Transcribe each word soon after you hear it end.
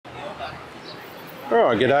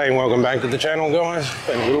Alright, g'day and welcome back to the channel, guys.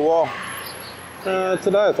 Been a little while.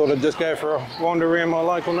 Today I thought I'd just go for a wander around my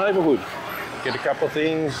local neighbourhood, get a couple of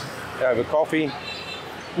things, have a coffee,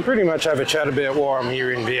 and pretty much have a chat about why I'm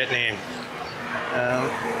here in Vietnam.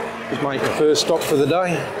 Just make the first stop for the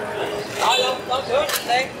day.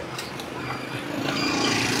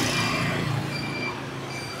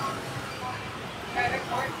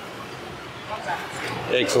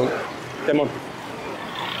 Excellent. Come on.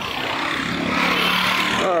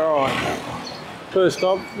 Alright, first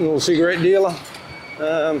stop, little cigarette dealer.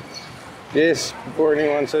 Yes, before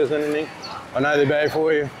anyone says anything, I know they're bad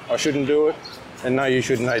for you, I shouldn't do it, and no, you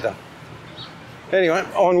shouldn't either. Anyway,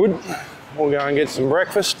 onward, we'll go and get some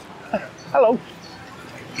breakfast. Hello.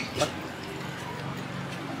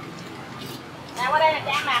 Qua đây là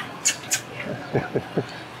Trang nè.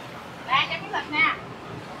 Đây, cho miếng thịt nè.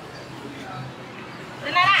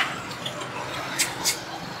 Lên đây nè.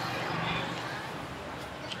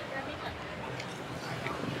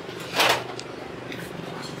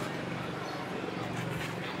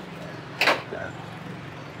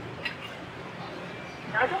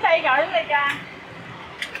 Rồi xuống đây, rồi xuống đây Trang.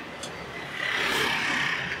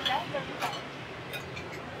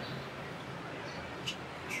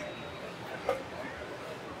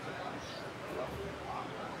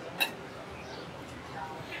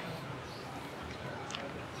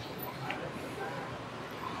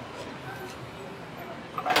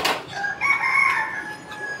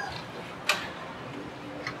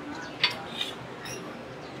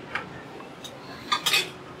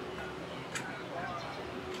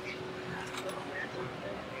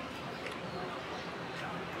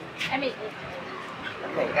 Em bị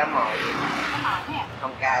thì cá mòi nè.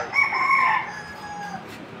 không cay.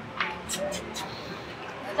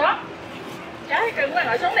 Xuống. Cháu cưng quá,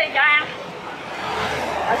 ngồi xuống đi cho ăn.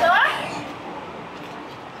 Ngồi xuống.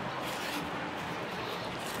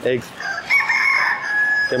 Eggs.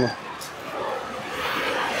 Come on.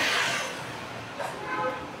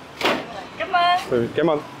 Cảm ơn.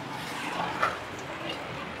 Come on.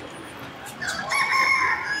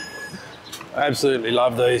 I absolutely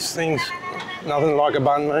love these things. Nothing like a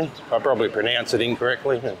banh mi. I probably pronounce it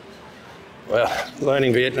incorrectly. Well,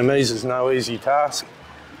 learning Vietnamese is no easy task.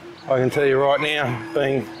 I can tell you right now,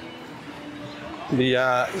 being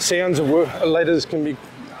the sounds of letters can be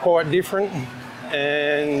quite different,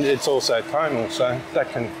 and it's also tonal, so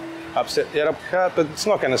that can upset the apple cart, but it's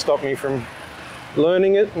not going to stop me from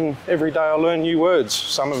learning it, and every day I learn new words.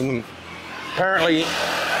 Some of them apparently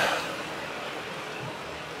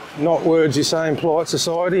not words you say in polite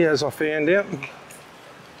society, as I found out.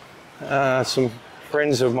 Some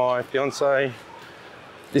friends of my fiance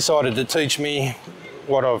decided to teach me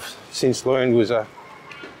what I've since learned was a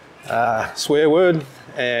swear word,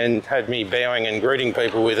 and had me bowing and greeting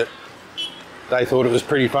people with it. They thought it was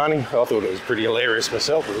pretty funny. I thought it was pretty hilarious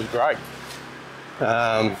myself. It was great.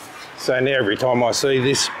 So now every time I see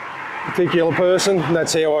this particular person,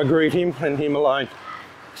 that's how I greet him and him alone.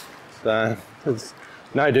 So it's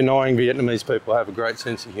no denying Vietnamese people have a great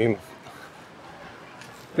sense of humour.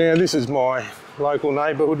 Now this is my local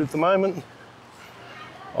neighbourhood at the moment.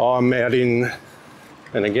 I'm out in,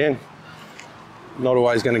 and again, not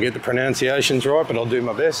always going to get the pronunciations right, but I'll do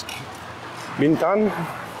my best. Binh.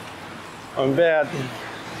 I'm about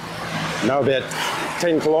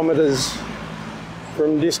 10 kilometres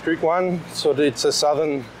from District 1, so it's a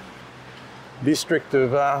southern district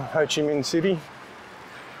of Ho Chi Minh City.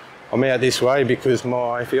 I'm out this way because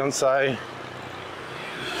my fiance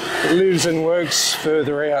lives and works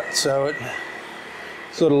further out, so it's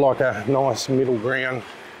sort of like a nice middle ground.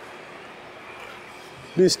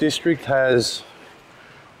 This district has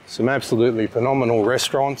some absolutely phenomenal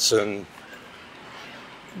restaurants, and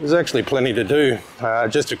there's actually plenty to do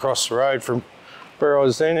just across the road from where I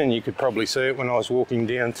was then, and you could probably see it when I was walking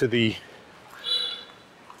down to the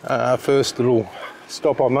first little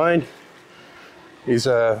stop I made. Is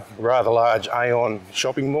a rather large Aeon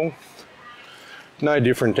shopping mall. No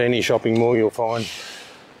different to any shopping mall you'll find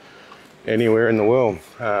anywhere in the world.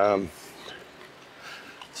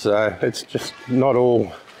 So it's just not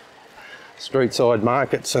all street side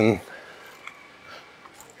markets, and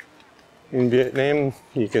in Vietnam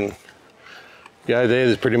you can go there,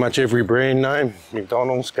 there's pretty much every brand name,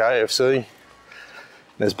 McDonald's, KFC.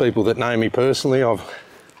 There's people that know me personally. I've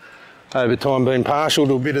over time been partial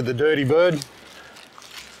to a bit of the dirty bird.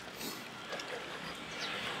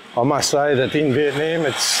 I must say that in Vietnam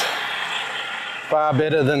it's far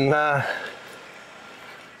better than the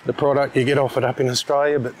product you get offered up in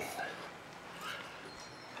Australia, but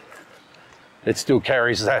it still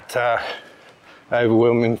carries that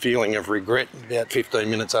overwhelming feeling of regret about 15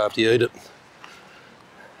 minutes after you eat it.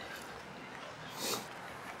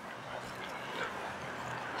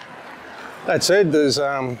 That said, there's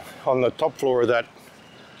on the top floor of that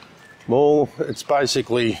mall, it's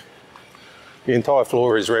basically the entire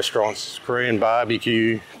floor is restaurants, Korean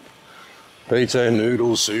barbecue, pizza,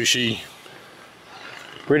 noodles, sushi.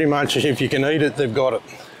 Pretty much if you can eat it, they've got it.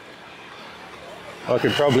 I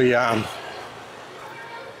could probably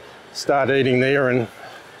start eating there, and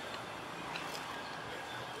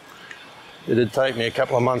it'd take me a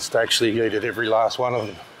couple of months to actually eat at every last one of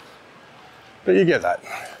them. But you get that.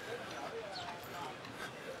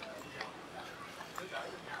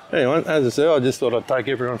 Anyway, as I said, I just thought I'd take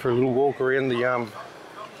everyone for a little walk around the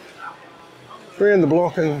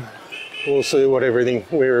block, and we'll see where everything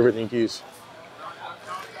is.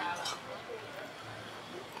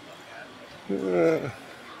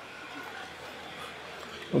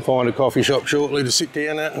 I'll find a coffee shop shortly to sit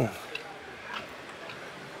down at and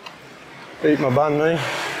eat my banh mi.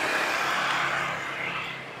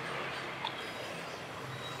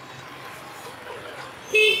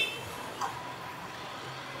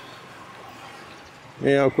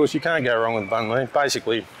 Yeah, of course you can't go wrong with banh mi.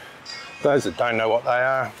 Basically, those that don't know what they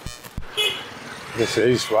are, this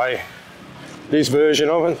version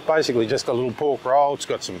of it, it's basically just a little pork roll. It's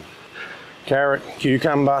got some carrot,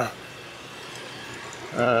 cucumber.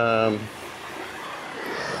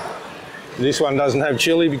 This one doesn't have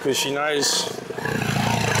chilli because she knows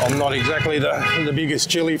I'm not exactly the biggest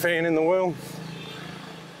chilli fan in the world.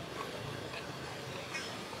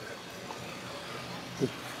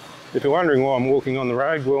 If you're wondering why I'm walking on the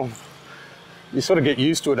road, well, you sort of get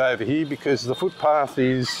used to it over here because the footpath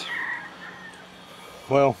is,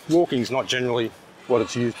 well, walking's not generally what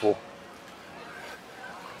it's used for.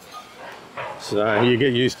 So you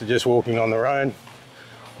get used to just walking on the road.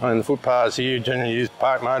 And the footpaths here generally used to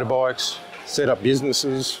park motorbikes, set up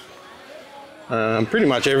businesses, pretty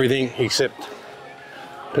much everything except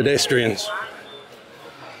pedestrians.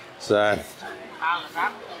 So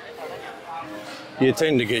you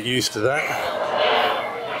tend to get used to that.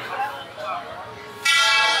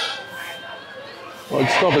 I'd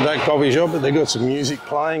stop at that coffee shop, but they've got some music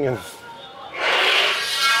playing, and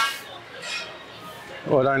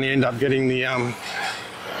I'd only end up getting the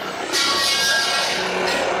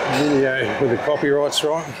video with the copyrights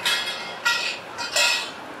right.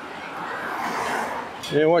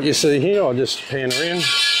 Yeah, what you see here, I'll just pan around.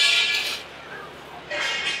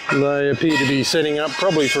 They appear to be setting up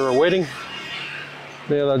probably for a wedding.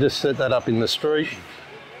 Now they'll just set that up in the street,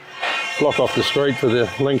 block off the street for the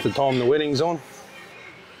length of time the wedding's on.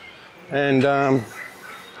 And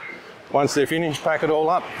once they're finished, pack it all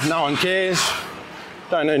up. No one cares.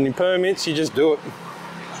 Don't need any permits, you just do it.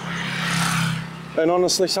 And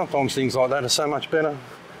honestly, sometimes things like that are so much better.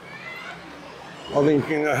 I think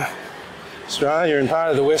in Australia and part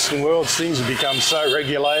of the Western world, things have become so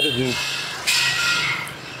regulated and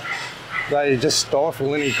they just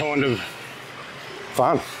stifle any kind of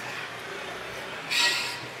fun.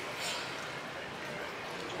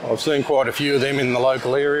 I've seen quite a few of them in the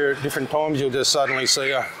local area. At different times, you'll just suddenly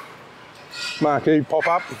see a marquee pop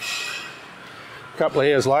up. A couple of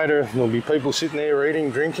hours later, there'll be people sitting there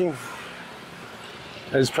eating, drinking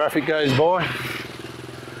as traffic goes by.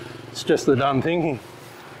 It's just the done thing.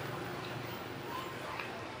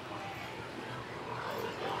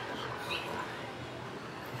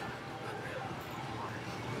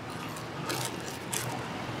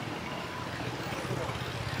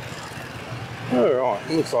 Alright,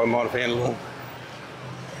 looks like I might have found a little.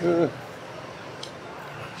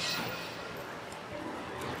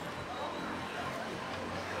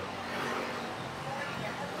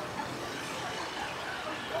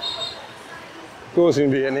 Of course, in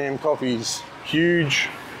Vietnam, coffee's huge.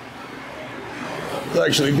 I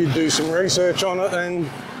actually did do some research on it, and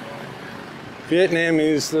Vietnam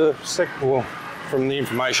is the second, well, from the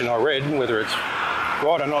information I read, whether it's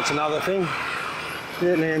right or not's another thing,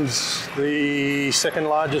 Vietnam's the second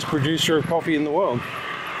largest producer of coffee in the world.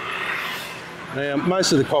 Now,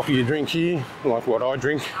 most of the coffee you drink here, like what I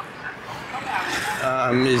drink, is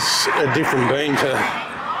a different bean to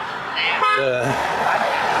the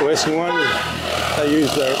Western one. They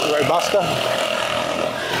use the Robusta.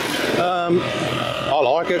 I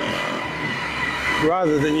like it.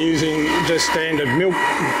 Rather than using just standard milk,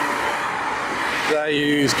 they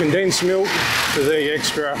use condensed milk for the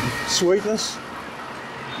extra sweetness.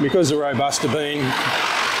 Because the Robusta bean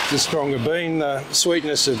is a stronger bean, the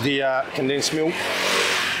sweetness of the condensed milk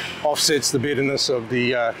offsets the bitterness of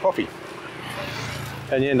the coffee.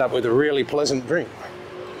 And you end up with a really pleasant drink.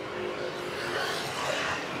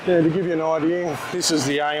 Yeah, to give you an idea, this is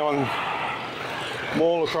the Aeon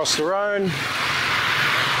Mall across the road.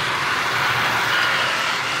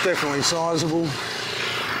 Definitely sizable.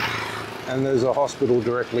 and there's a hospital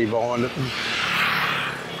directly behind it.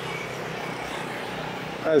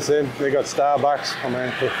 As I said, they got Starbucks. I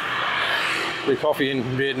mean, the coffee in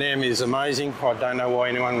Vietnam is amazing. I don't know why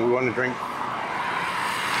anyone would want to drink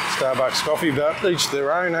Starbucks coffee, but each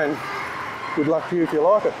their own, and good luck to you if you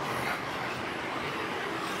like it.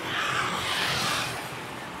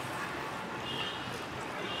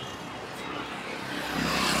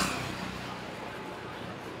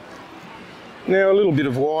 Now, a little bit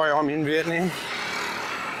of why I'm in Vietnam.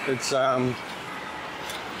 It's, well,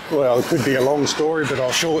 it could be a long story, but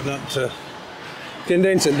I'll shorten it to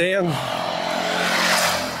condense it down.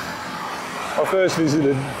 I first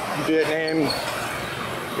visited Vietnam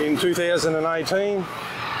in 2018.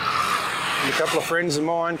 A couple of friends of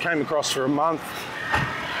mine came across for a month.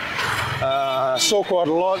 Saw quite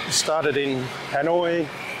a lot. Started in Hanoi,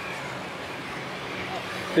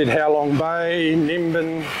 did Ha Long Bay, Ninh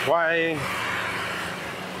Bình, Hue,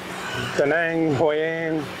 Da Nang, Hoi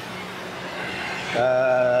An,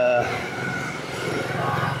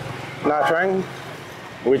 Nha Trang,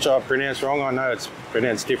 which I pronounced wrong. I know it's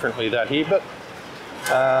pronounced differently that here, but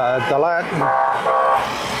Da Lat,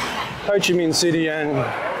 Ho Chi Minh City, and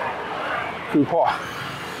Phu Quoc,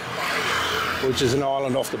 which is an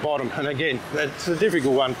island off the bottom. And again, that's a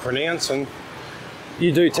difficult one to pronounce, and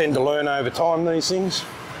you do tend to learn over time these things.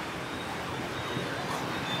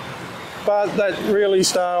 But that really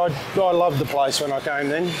started, I loved the place when I came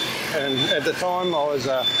then. And at the time I was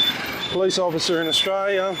a police officer in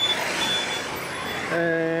Australia,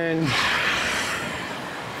 and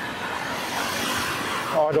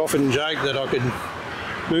I'd often joke that I could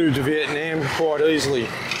move to Vietnam quite easily.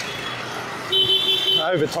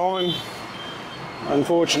 Over time,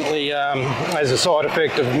 unfortunately, as a side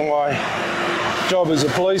effect of my job as a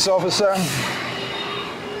police officer,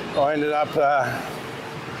 I ended up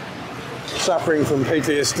suffering from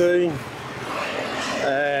PTSD,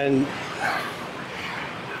 and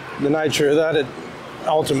the nature of that, it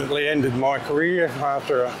ultimately ended my career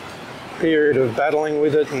after a period of battling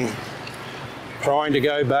with it and trying to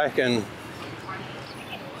go back and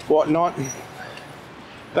whatnot.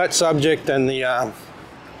 That subject and the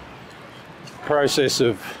process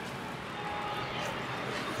of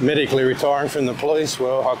medically retiring from the police,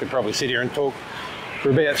 well, I could probably sit here and talk for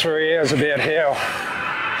about 3 hours about how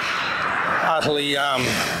utterly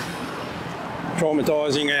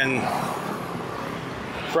traumatising and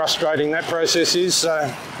frustrating that process is,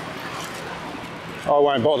 so I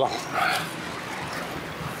won't bother.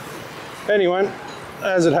 Anyway,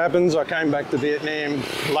 as it happens, I came back to Vietnam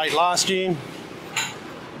late last year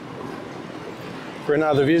for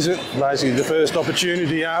another visit, basically the first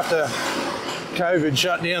opportunity after COVID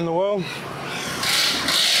shut down the world,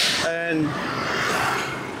 and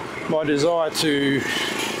my desire to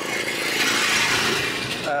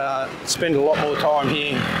spend a lot more time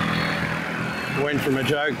here went from a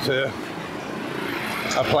joke to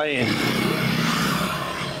a plan.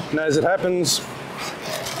 And as it happens,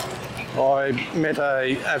 I met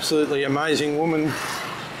a absolutely amazing woman,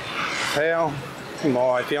 Pao,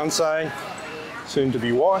 my fiancée, soon to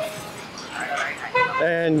be wife,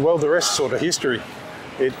 and well, the rest sort of history.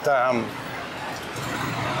 It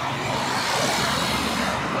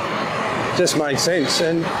just makes sense.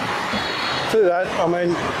 And to that, I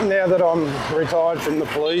mean, now that I'm retired from the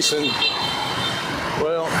police, and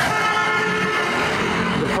well,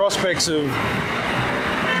 the prospects of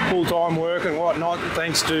full-time work and whatnot,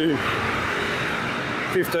 thanks to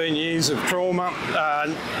 15 years of trauma, are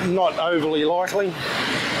not overly likely.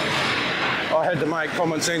 I had to make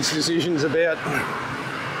common sense decisions about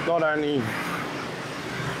not only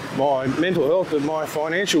my mental health, but my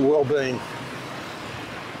financial well-being.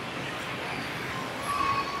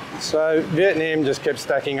 So Vietnam just kept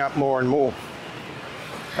stacking up more and more.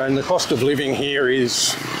 And the cost of living here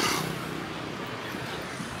is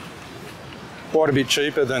quite a bit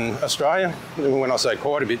cheaper than Australia. When I say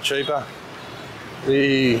quite a bit cheaper,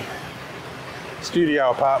 the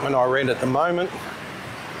studio apartment I rent at the moment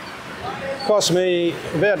costs me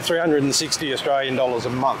about 360 Australian dollars a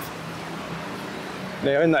month.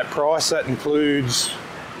 Now in that price, that includes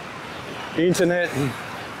internet,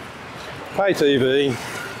 pay TV,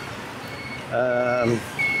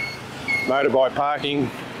 motorbike parking.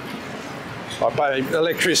 I pay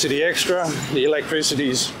electricity extra. The electricity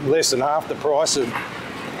is less than half the price of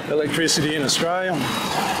electricity in Australia.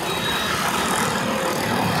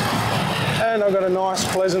 And I've got a nice,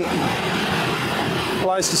 pleasant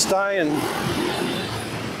place to stay, and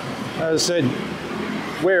as I said,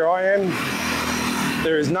 where I am,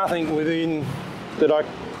 there is nothing within that I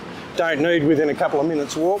don't need within a couple of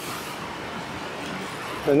minutes walk.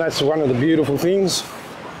 And that's one of the beautiful things.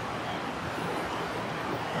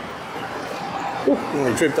 Oop,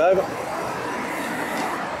 nearly tripped over.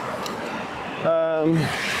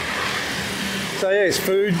 So yes,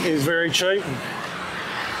 food is very cheap.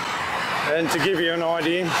 And to give you an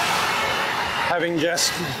idea, having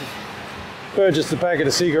just purchased a packet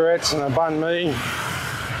of cigarettes and a banh mi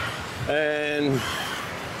and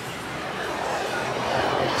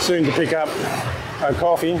soon to pick up a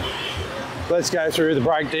coffee, let's go through the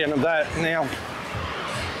breakdown of that. Now,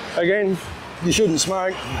 again, you shouldn't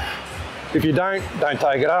smoke. If you don't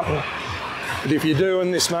take it up. But if you do,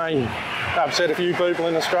 and this may upset a few people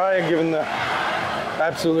in Australia, given the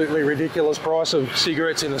absolutely ridiculous price of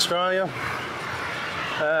cigarettes in Australia.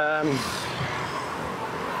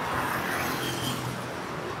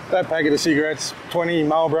 That packet of cigarettes, 20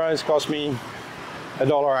 Marlboros, cost me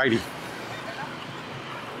 $1.80.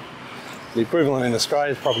 The equivalent in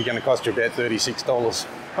Australia is probably going to cost you about $36.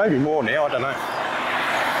 Maybe more now, I don't know.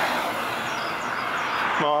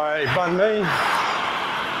 My banh mi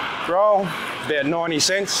roll, about 90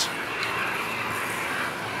 cents.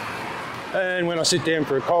 And when I sit down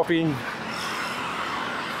for a coffee,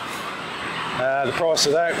 the price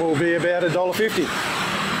of that will be about $1.50.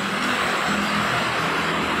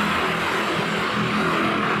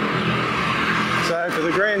 So for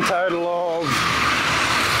the grand total of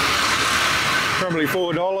probably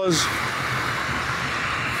 $4,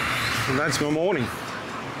 and that's my morning.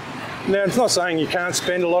 Now, it's not saying you can't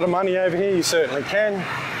spend a lot of money over here, you certainly can.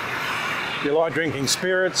 You like drinking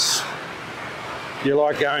spirits, you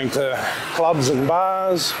like going to clubs and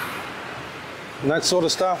bars and that sort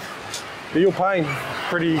of stuff, but you'll pay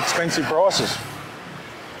pretty expensive prices.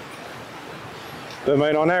 But I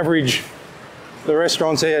mean, on average, the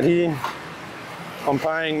restaurants out here, I'm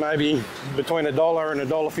paying maybe between $1 and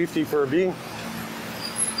 $1.50 for a beer.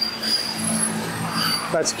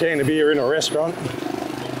 That's a can of beer in a restaurant.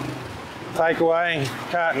 Takeaway,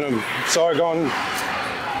 carton of Saigon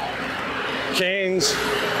cans,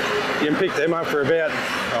 you can pick them up for about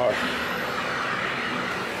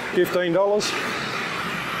 $15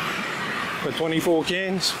 for 24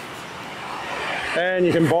 cans. And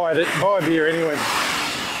you can buy beer anywhere,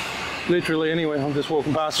 literally anywhere. I'm just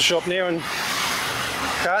walking past the shop now and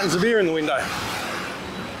cartons of beer in the window.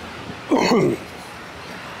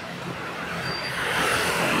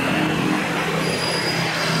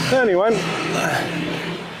 Anyway,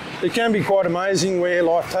 it can be quite amazing where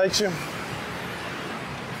life takes you.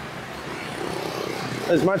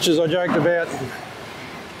 As much as I joked about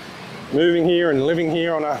moving here and living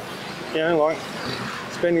here on a, like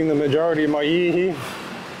spending the majority of my year here,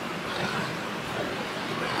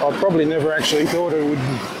 I probably never actually thought it would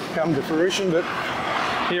come to fruition, but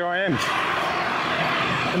here I am.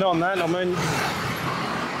 And on that, I mean,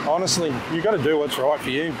 honestly, you've got to do what's right for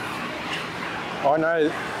you. I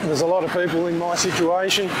know there's a lot of people in my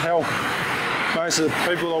situation. Hell, most of the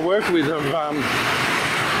people I work with have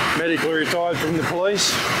medically retired from the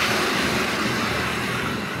police.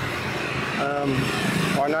 I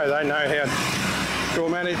know they know how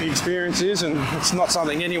traumatic the experience is, and it's not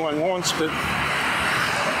something anyone wants, but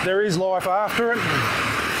there is life after it.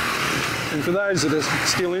 And for those that are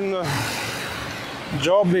still in the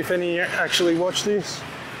job, if any actually watch this,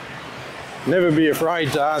 never be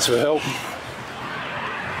afraid to ask for help.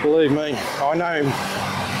 Believe me, I know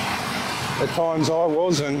at times I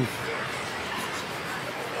was, and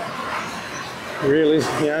really,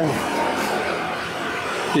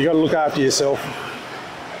 you got to look after yourself.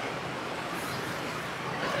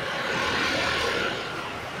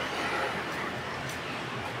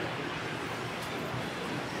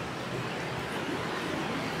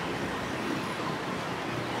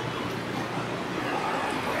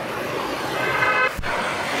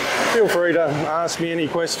 Feel free to ask me any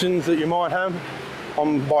questions that you might have.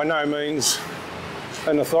 I'm by no means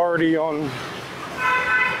an authority on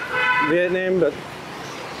Vietnam, but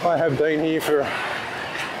I have been here for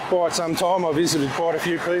quite some time. I visited quite a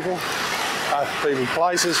few people,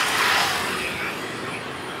 places,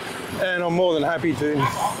 and I'm more than happy to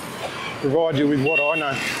provide you with what I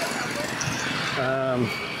know.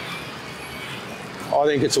 I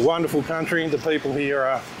think it's a wonderful country. The people here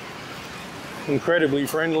are incredibly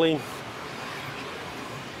friendly,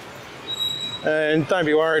 and don't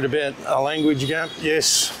be worried about a language gap.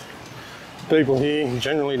 Yes, people here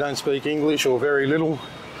generally don't speak English or very little,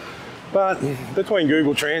 but between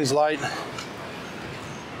Google Translate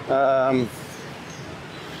and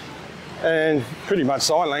pretty much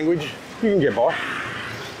sign language, you can get by.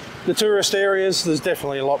 The tourist areas, there's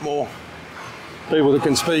definitely a lot more people that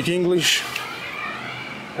can speak English,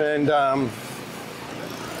 and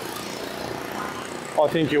I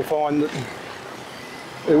think you'll find that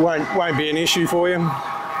it won't be an issue for you.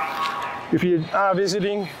 If you are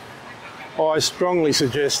visiting, I strongly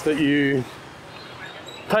suggest that you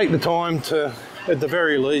take the time to, at the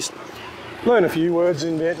very least, learn a few words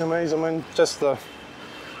in Vietnamese. I mean, just the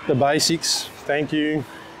basics. Thank you,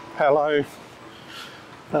 hello.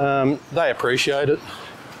 They appreciate it,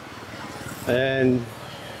 and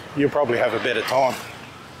you'll probably have a better time.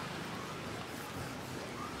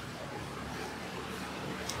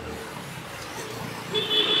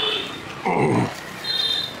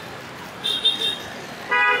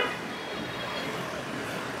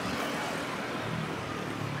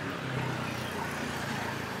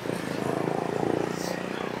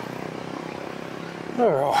 All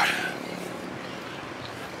right.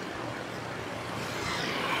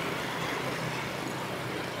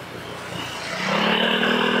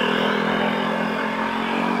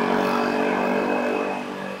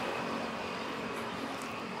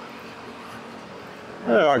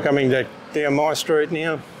 All right, coming down my street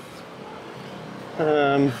now.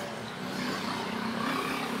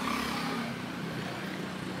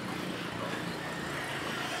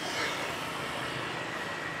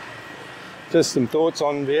 Just some thoughts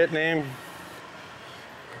on Vietnam.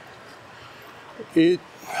 It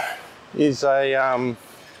is a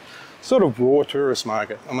sort of raw tourist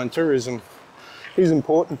market. I mean, tourism is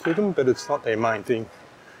important to them, but it's not their main thing.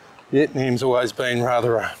 Vietnam's always been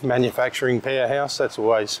rather a manufacturing powerhouse. That's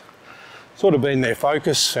always sort of been their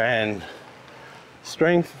focus and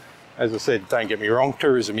strength. As I said, don't get me wrong,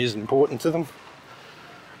 tourism is important to them,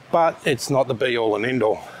 but it's not the be all and end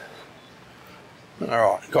all. All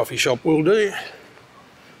right, coffee shop will do.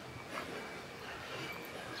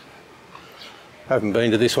 Haven't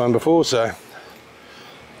been to this one before, so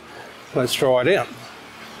let's try it out.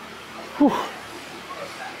 Whew.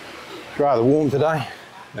 It's rather warm today.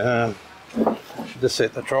 Should just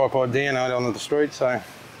set the tripod down out onto the street. So, I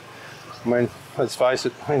mean, let's face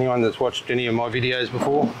it, anyone that's watched any of my videos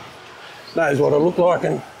before knows what I look like,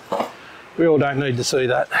 and we all don't need to see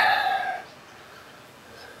that.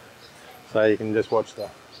 So you can just watch the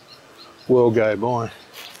world go by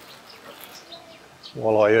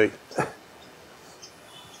while I eat.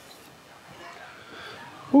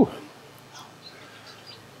 Whew.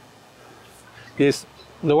 Yes,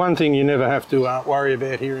 the one thing you never have to worry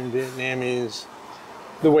about here in Vietnam is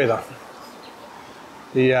the weather.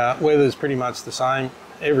 The weather's pretty much the same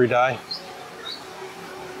every day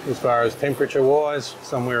as far as temperature wise,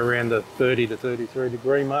 somewhere around the 30 to 33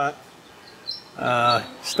 degree mark.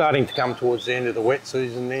 Starting to come towards the end of the wet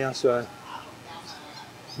season now, so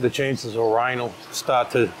the chances of rain will start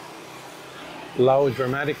to lower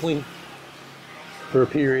dramatically. For a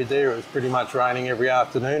period there, it was pretty much raining every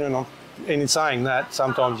afternoon, and in saying that,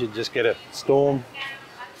 sometimes you'd just get a storm,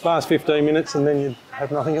 last 15 minutes, and then you'd have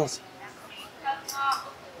nothing else.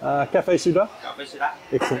 Cafe soda? Cafe soda.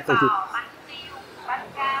 Excellent, thank you.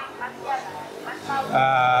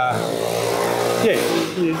 Yeah,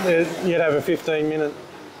 you'd have a 15-minute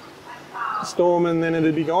storm and then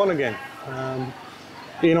it'd be gone again.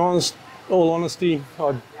 In all honesty,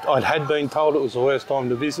 I had been told it was the worst time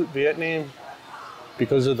to visit Vietnam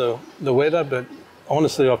because of the weather, but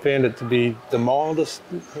honestly I found it to be the mildest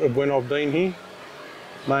of when I've been here,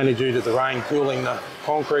 mainly due to the rain cooling the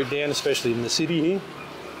concrete down, especially in the city here.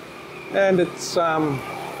 And it's,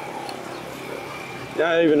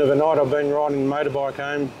 even of a night I've been riding a motorbike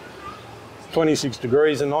home, 26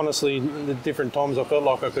 degrees, and honestly, the different times I felt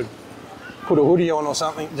like I could put a hoodie on or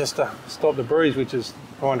something just to stop the breeze, which is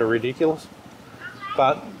kind of ridiculous.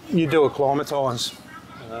 But you do acclimatise.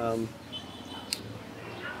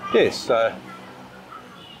 Yes, so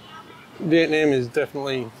Vietnam is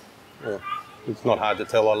definitely, well, it's not hard to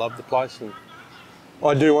tell I love the place, and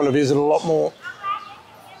I do want to visit a lot more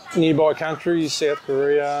nearby countries, South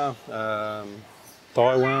Korea,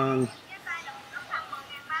 Taiwan.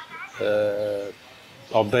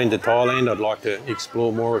 I've been to Thailand. I'd like to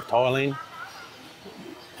explore more of Thailand.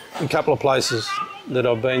 A couple of places that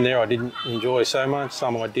I've been there I didn't enjoy so much,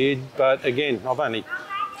 some I did, but again, I've only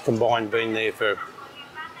combined been there for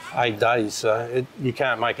 8 days, so you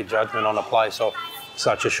can't make a judgment on a place off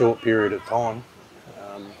such a short period of time.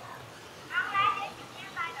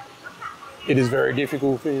 It is very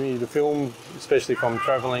difficult for me to film, especially if I'm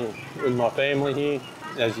travelling with my family here.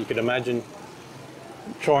 As you can imagine,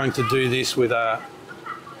 trying to do this with a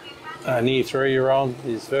near 3-year-old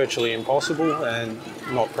is virtually impossible and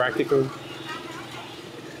not practical.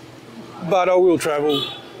 But I will travel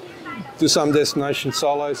to some destination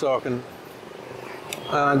solo so I can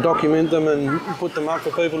document them and put them up for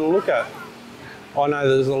people to look at. I know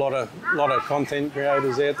there's a lot of content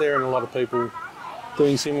creators out there and a lot of people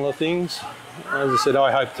doing similar things. As I said,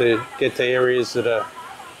 I hope to get to areas that are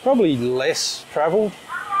probably less travelled,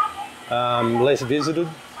 less visited,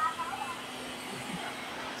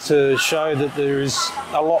 to show that there is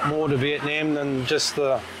a lot more to Vietnam than just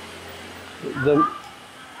the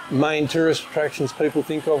main tourist attractions people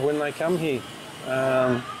think of when they come here.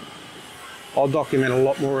 I'll document a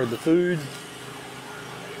lot more of the food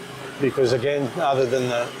because, again, other than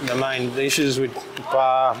the main dishes with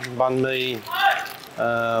pho, banh mi,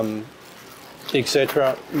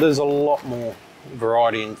 etc., there's a lot more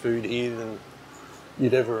variety in food here than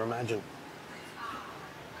you'd ever imagine.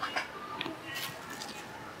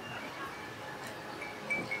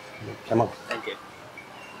 Come on. Thank you.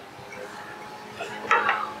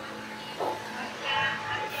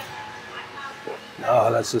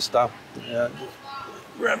 Oh, that's the stuff. Yeah, just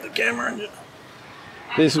grab the camera and just...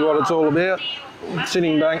 This is what it's all about.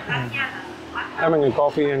 Sitting back, having a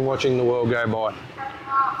coffee and watching the world go by.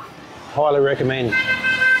 Highly recommend.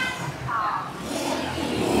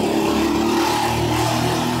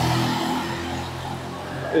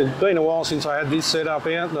 It's been a while since I had this set up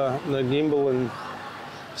out, the gimbal and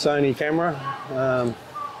Sony camera. Kind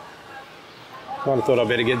of thought I'd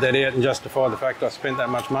better get that out and justify the fact I spent that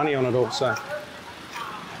much money on it also.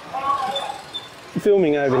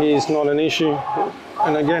 Filming over here is not an issue,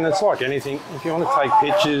 and again, it's like anything. If you want to take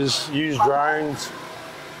pictures, use drones,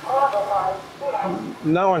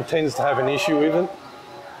 no one tends to have an issue with it.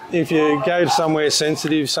 If you go somewhere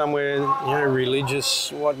sensitive, somewhere, you know,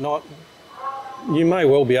 religious, whatnot, you may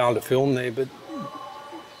well be able to film there, but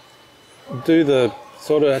do the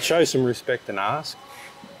sort of show some respect and ask.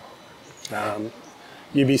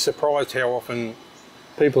 You'd be surprised how often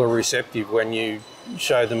people are receptive when you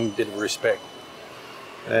show them a bit of respect.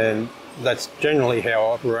 And that's generally how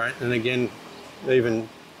I operate. And again, even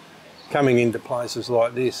coming into places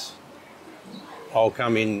like this, I'll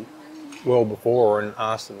come in well before and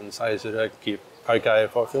ask them and say, is it okay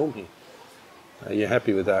if I film here? Are you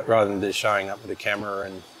happy with that? Rather than just showing up with a camera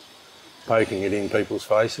and poking it in people's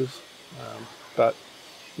faces. But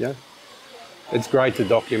yeah, it's great to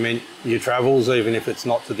document your travels, even if it's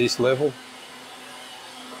not to this level.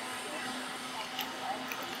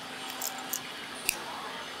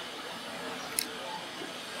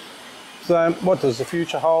 So what does the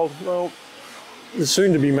future hold? Well,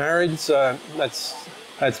 soon to be married, so that's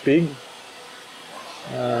big.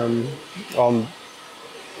 I'm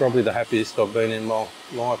probably the happiest I've been in my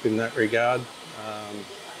life in that regard.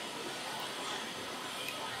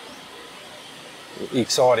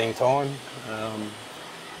 Exciting time,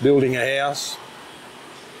 building a house,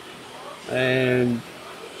 and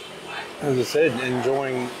as I said,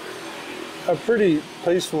 enjoying a pretty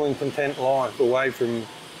peaceful and content life away from,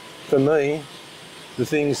 for me, the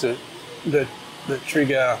things that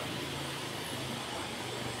trigger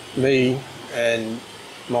me and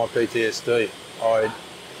my PTSD. I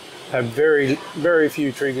have very, very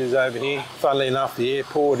few triggers over here. Funnily enough, the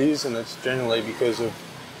airport is, and it's generally because of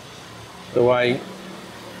the way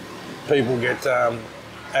people get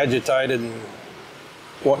agitated and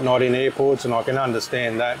whatnot in airports, and I can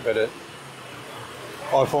understand that, but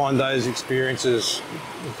I find those experiences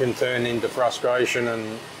can turn into frustration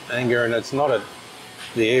and anger, and it's not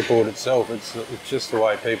the airport itself, it's just the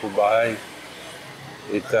way people behave.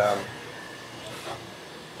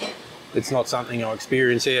 It's not something I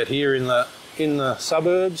experience out here in the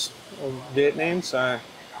suburbs of Vietnam, so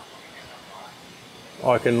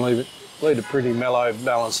I can lead a pretty mellow,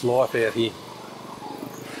 balanced life out here.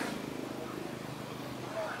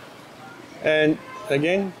 And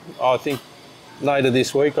again, I think later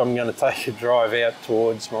this week I'm going to take a drive out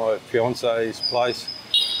towards my fiance's place.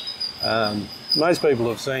 Most people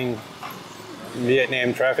have seen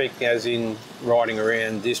Vietnam traffic, as in riding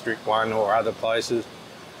around District 1 or other places.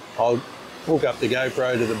 I'll hook up the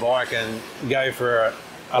GoPro to the bike and go for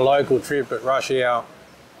a local trip at rush hour.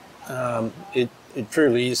 It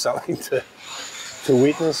truly is something to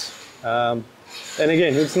witness. And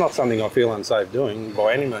again, it's not something I feel unsafe doing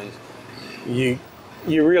by any means. You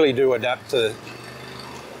really do adapt to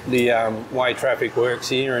the way traffic works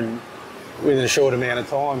here, and within a short amount of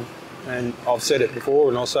time. And I've said it before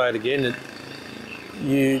and I'll say it again, that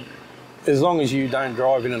as long as you don't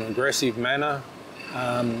drive in an aggressive manner,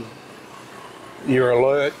 you're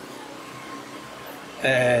alert,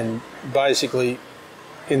 and basically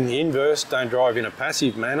in the inverse, don't drive in a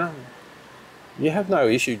passive manner, you have no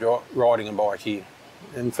issue riding a bike here.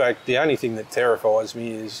 In fact, the only thing that terrifies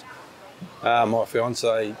me is my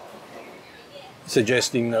fiance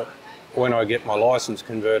suggesting that when I get my licence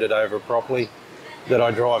converted over properly, that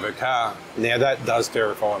I drive a car. Now that does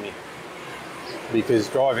terrify me, because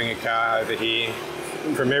driving a car over here,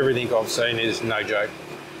 from everything I've seen, is no joke.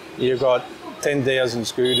 You've got 10,000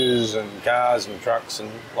 scooters and cars and trucks,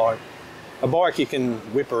 and like a bike you can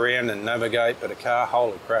whip around and navigate, but a car,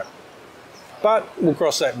 holy crap. But we'll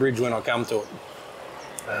cross that bridge when I come to it.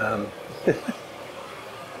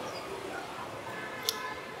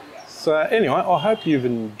 So anyway, I hope you've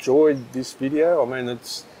enjoyed this video. I mean,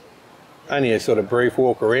 it's only a sort of brief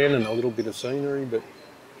walk around and a little bit of scenery, but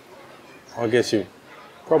I guess you've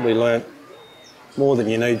probably learnt more than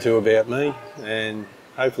you need to about me, and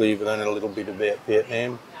hopefully you've learned a little bit about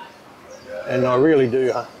Vietnam. And I really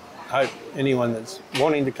do hope anyone that's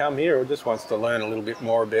wanting to come here or just wants to learn a little bit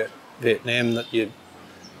more about Vietnam, that you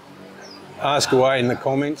ask away in the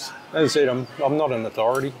comments. As I said, I'm not an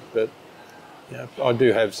authority, but you know, I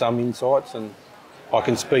do have some insights, and I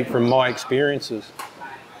can speak from my experiences.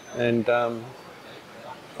 And I'm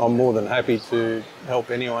more than happy to help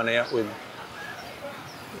anyone out with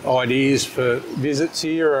ideas for visits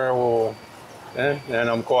here, or and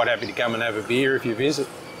I'm quite happy to come and have a beer if you visit.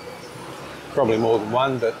 Probably more than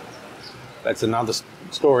one, but that's another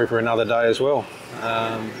story for another day as well.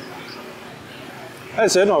 As I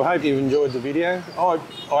said, I hope you've enjoyed the video. I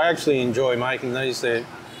actually enjoy making these. They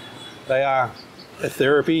are a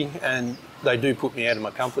therapy, and they do put me out of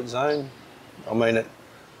my comfort zone. I mean,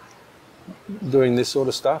 doing this sort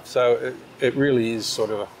of stuff, so it really is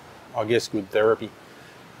sort of, I guess, good therapy.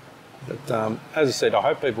 But as I said, I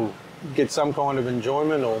hope people get some kind of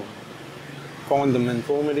enjoyment or find them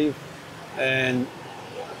informative, and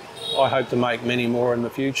I hope to make many more in the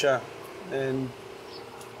future and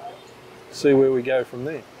see where we go from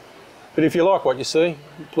there. But if you like what you see,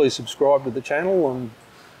 please subscribe to the channel,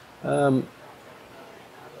 and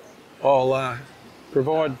I'll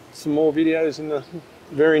provide some more videos in the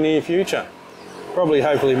very near future. Probably,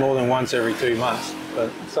 hopefully more than once every 2 months, but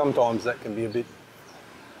sometimes that can be a bit,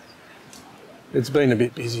 it's been a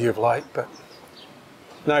bit busy of late, but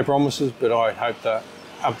no promises, but I hope to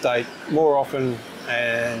update more often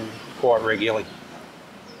and quite regularly.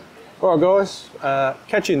 All right guys,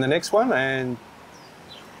 catch you in the next one, and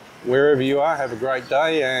wherever you are, have a great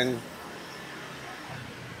day and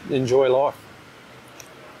enjoy life.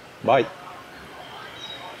 Bye.